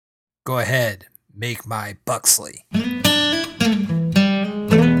Go ahead, make my Buxley.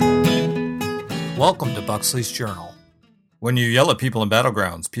 Welcome to Buxley's Journal. When you yell at people in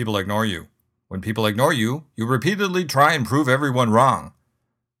Battlegrounds, people ignore you. When people ignore you, you repeatedly try and prove everyone wrong.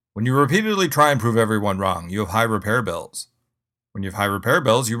 When you repeatedly try and prove everyone wrong, you have high repair bills. When you have high repair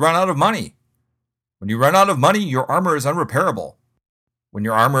bills, you run out of money. When you run out of money, your armor is unrepairable. When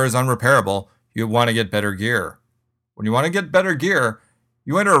your armor is unrepairable, you want to get better gear. When you want to get better gear,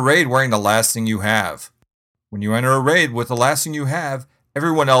 you enter a raid wearing the last thing you have. When you enter a raid with the last thing you have,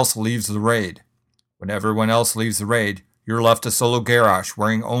 everyone else leaves the raid. When everyone else leaves the raid, you're left to solo garage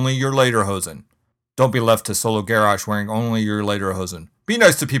wearing only your lederhosen. Don't be left to solo garage wearing only your lederhosen. Be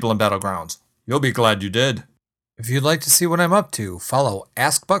nice to people in Battlegrounds. You'll be glad you did. If you'd like to see what I'm up to, follow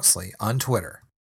Ask Buxley on Twitter.